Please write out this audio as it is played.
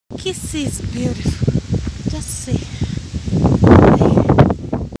Kiss is beautiful. Just see.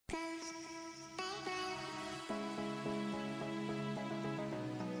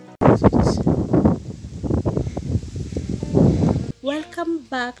 Welcome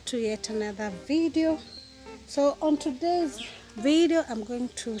back to yet another video. So on today's video I'm going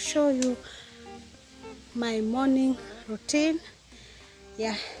to show you my morning routine.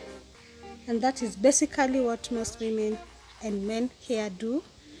 Yeah, and that is basically what most women and men here do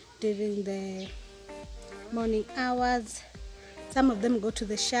during the morning hours. Some of them go to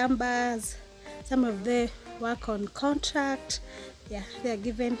the shambas, some of them work on contract. Yeah, they are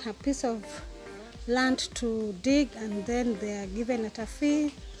given a piece of land to dig and then they are given at a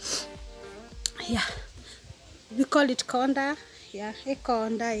fee. Yeah, we call it konda. Yeah, a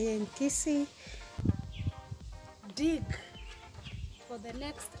konda here in Kisii. Dig for the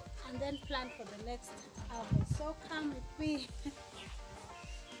next and then plant for the next harvest. So come with me.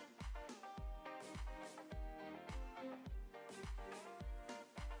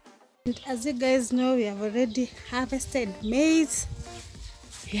 And as you guys know, we have already harvested maize.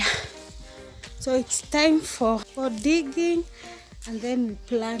 Yeah, so it's time for digging and then we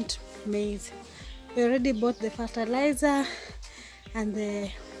plant maize. We already bought the fertilizer and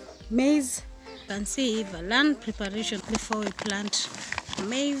the maize. You can see the land preparation before we plant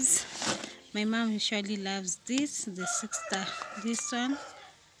maize. My mom usually loves this, the 6-star, this one.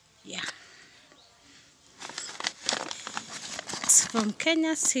 Yeah, it's from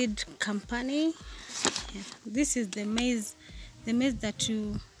Kenya Seed Company. Yeah. This is the maize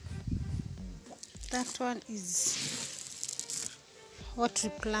that one is what we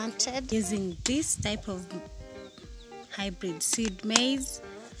planted using this type of hybrid seed maize.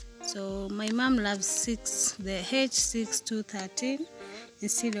 So my mom loves the H6213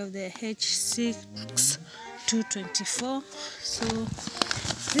 instead of the H6224. So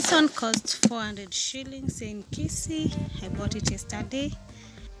this one costs 400 shillings in Kisii. I bought it yesterday.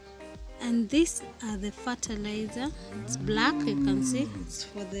 And these are the fertilizer. It's black, you can see. It's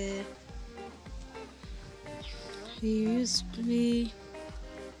for the we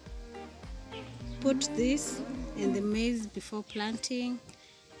put this in the maize before planting.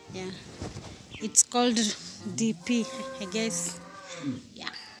 Yeah, it's called DP, I guess.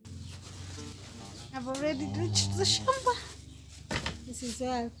 Yeah, I've already reached the shamba. This is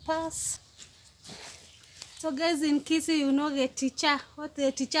where I pass. So guys, in Kisii, you know the teacher, what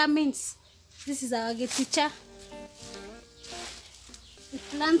the teacher means. This is our teacher. We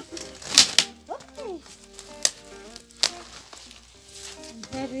plant. Okay.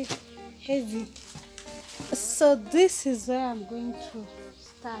 Very heavy. So this is where I'm going to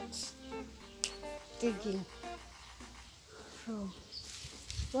start digging from.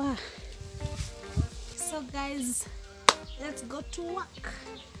 Wow. So guys, let's go to work.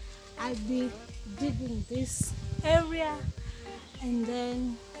 I'll be digging this area and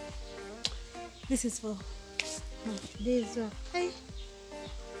then this is for this one. Hey,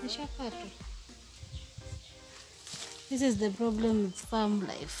 this is the problem with farm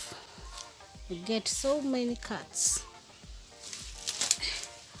life. You get so many cuts.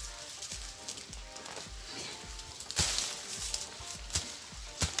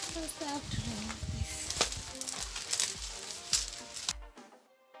 First I have to remove this.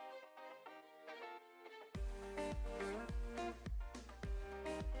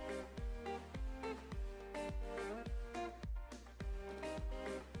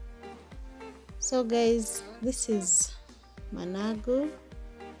 So guys, this is managu.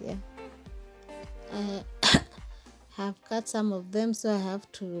 Yeah, I have cut some of them, so I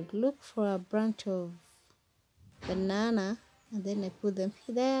have to look for a branch of banana and then I put them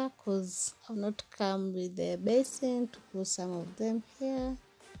there because I've not come with the basin to put some of them here.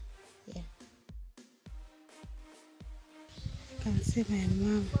 Yeah, you can see my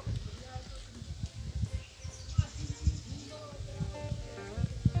mom.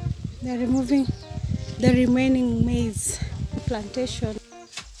 They're removing the remaining maize plantation.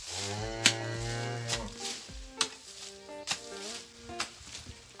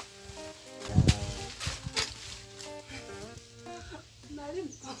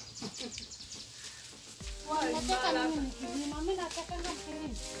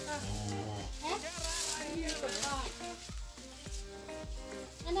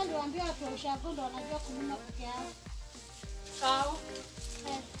 Niliwaambia watu wa ushago ndo wanajua kulima peke yao. Sawa.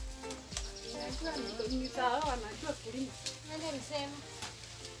 Ni sawa, wanajua kulima. Nani alisema?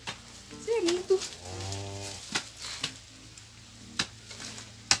 Si mtu.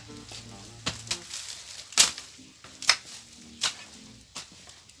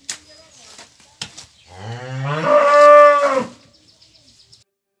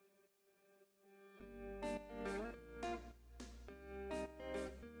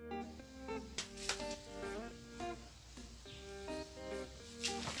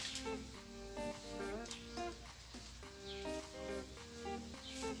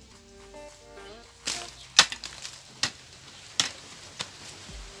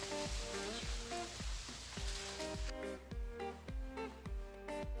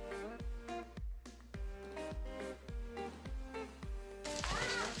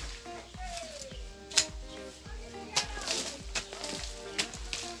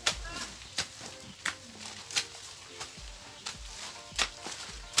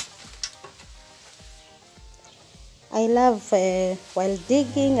 I love while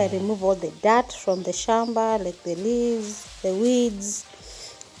digging, I remove all the dirt from the shamba, like the leaves, the weeds,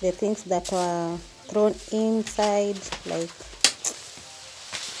 the things that are thrown inside, like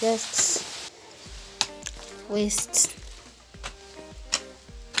just waste.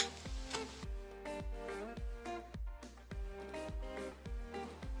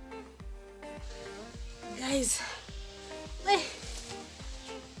 Guys,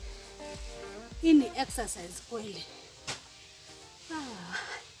 hii ni exercise kweli.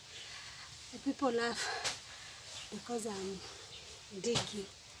 The people laugh because I'm digging.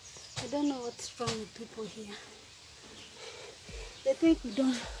 I don't know what's wrong with people here. They think we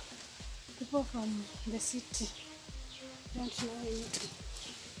don't, people from the city don't know anything.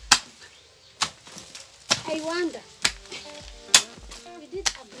 I wonder, we did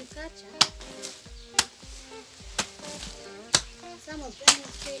agriculture. Some of them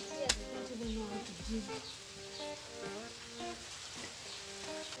stay here, they don't even know how to dig.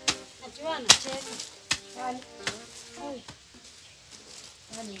 Najua anacheza. Wali. Oi.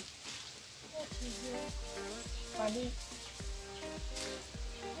 Wali. Wali.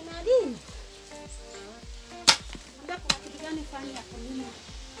 Kuna nini? Ndio kuna kitu gani fani ya kulima?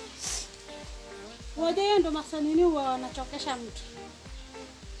 Wajua ndo masanini huwa wanachokesha mtu.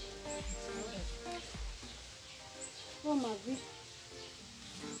 Oh mavi.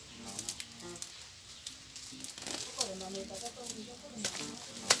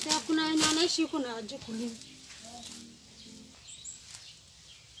 Sasa kuna wenye wanaishi huko na hawajui kulima.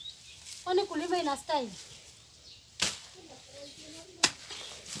 Kwani kulima ina style?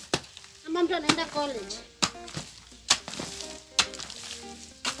 Ama mtu anaenda college?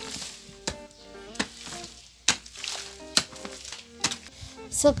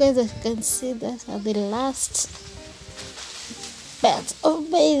 So guys, as you can see, that are the last beds of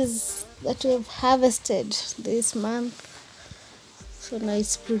maize that we have harvested this month. So now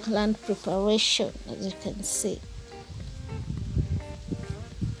it's land preparation, as you can see.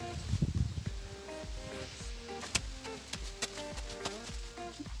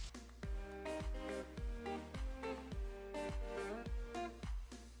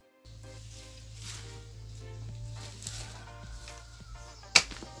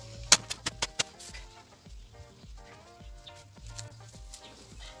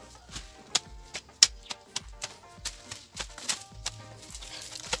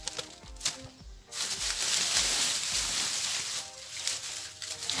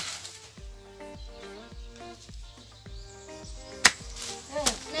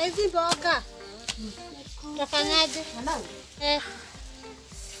 Hizi mboga utafanyaje?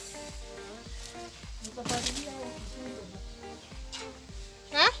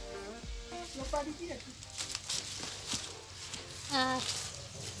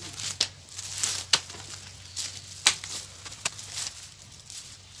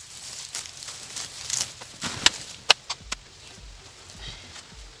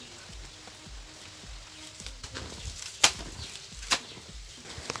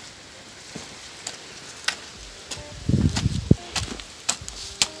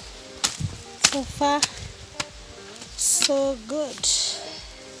 So far, so good,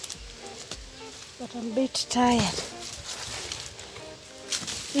 but I'm a bit tired.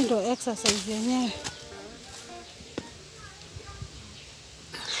 Hii ndo exercise yenyewe.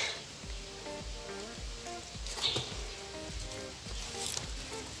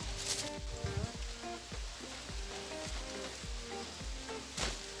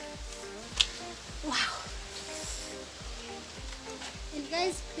 Wow. And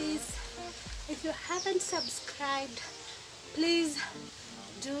guys, please, if you haven't subscribed, please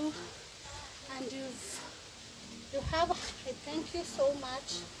do. And you have, I thank you so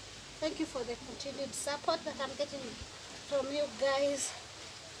much. Thank you for the continued support that I'm getting from you guys.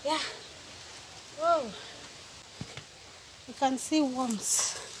 Yeah. Oh, you can see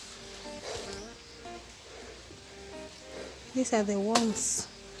worms. These are the worms.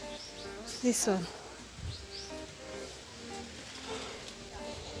 This one.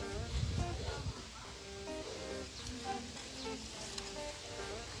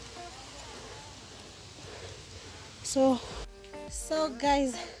 So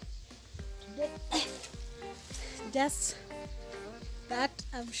guys, today, just that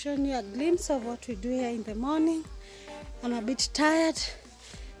I've shown you a glimpse of what we do here in the morning. I'm a bit tired.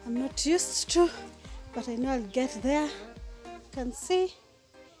 I'm not used to, but I know I'll get there. You can see.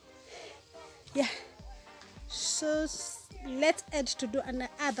 Yeah. So let's head to do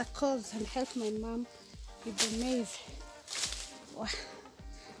another calls and help my mom with the maize. Wow.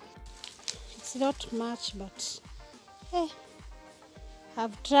 It's not much, but hey,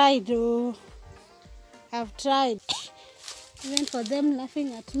 I've tried. Oh, I've tried. Even for them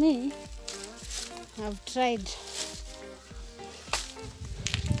laughing at me, I've tried.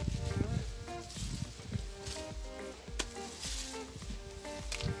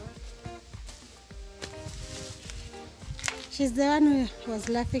 She's the one who was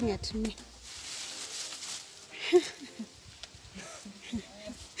laughing at me.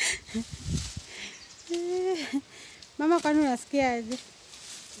 Mama, kwani unasikia aje?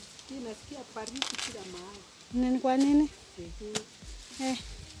 Nasikia baridi kila mahali. Ni kwa nini?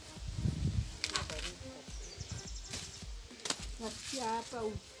 Nasikia hapa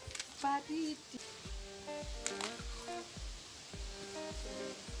baridi.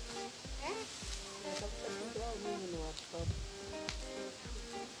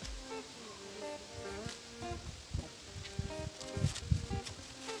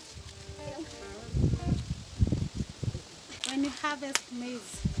 When you harvest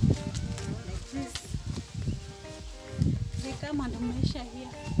maize like this, they come and measure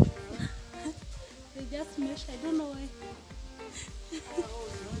here. They just measure. I don't know why.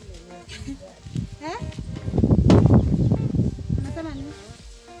 Eh? Unasema nini?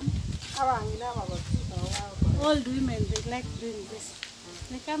 Old women, they like doing this.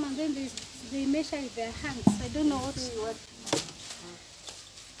 They come and then they measure with their hands. I don't know what.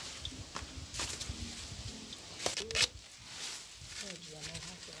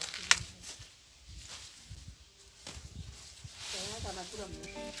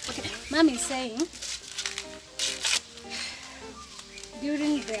 Okay, Mom is saying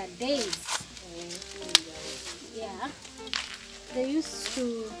during their days, yeah, they used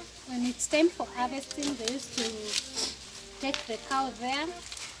to, when it's time for harvesting, they used to take the cow there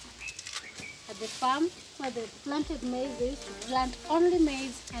at the farm where they planted maize. They used to plant only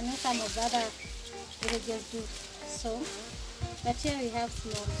maize, and then some of the other villagers do so. But here we have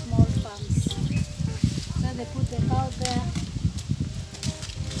small farms. So they put the cow there.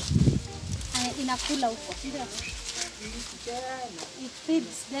 Inakula huko, ndio. It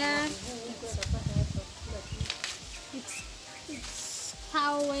feeds there. It's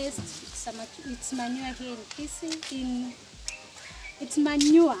cow waste. It's manure here in Kisii. It's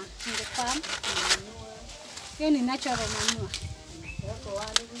manure in the farm. Hiyo ni natural manure.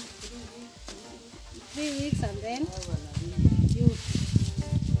 3 weeks and then you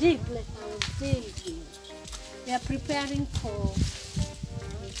dig like I was digging. They are preparing for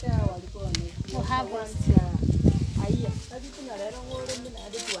harvest.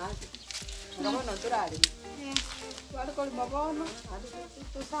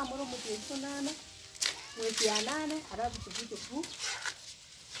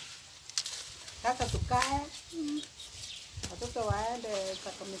 Sasa tukae watoto waende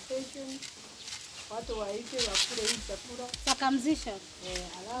circumcision, watu waite wakule hii chakula Circumcision.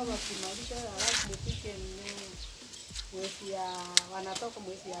 Alafu wakimaliza alafu mupike mwezi ya wanatoka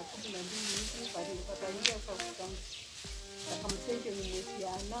mwezi ya 12 hivi bali wataingia kwa circumcision mwezi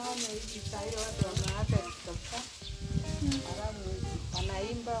ya 8 hivi. Sasa watu wanaacha kabisa. Alafu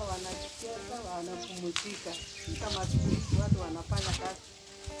wanaimba, wanacheza, wanapumzika. Kama siku watu wanafanya kazi.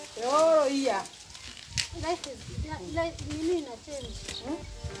 Eoro iya. Life is like nini ina change.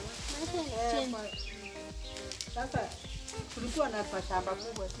 Sasa tulikuwa na mashamba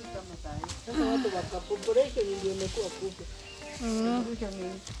kubwa si kama sasa. Sasa watu wa population ndio imekuwa kubwa. Population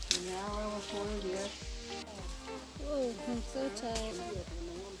ni hao kweli. Oh, I'm so tired.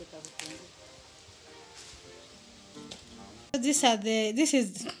 This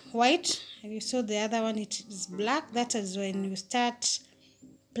is white, and you saw the other one, it is black. That is when you start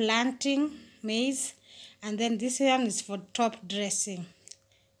planting maize, and then this one is for top dressing.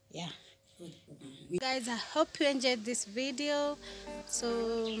 Yeah. Guys, I hope you enjoyed this video.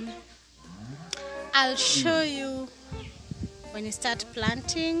 So I'll show you when you start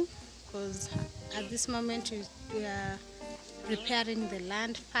planting, because at this moment we are preparing the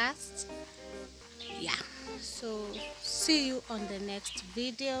land first. Yeah, so see you on the next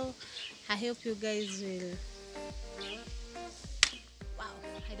video. I hope you guys will, wow,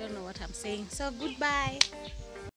 I don't know what I'm saying, so goodbye.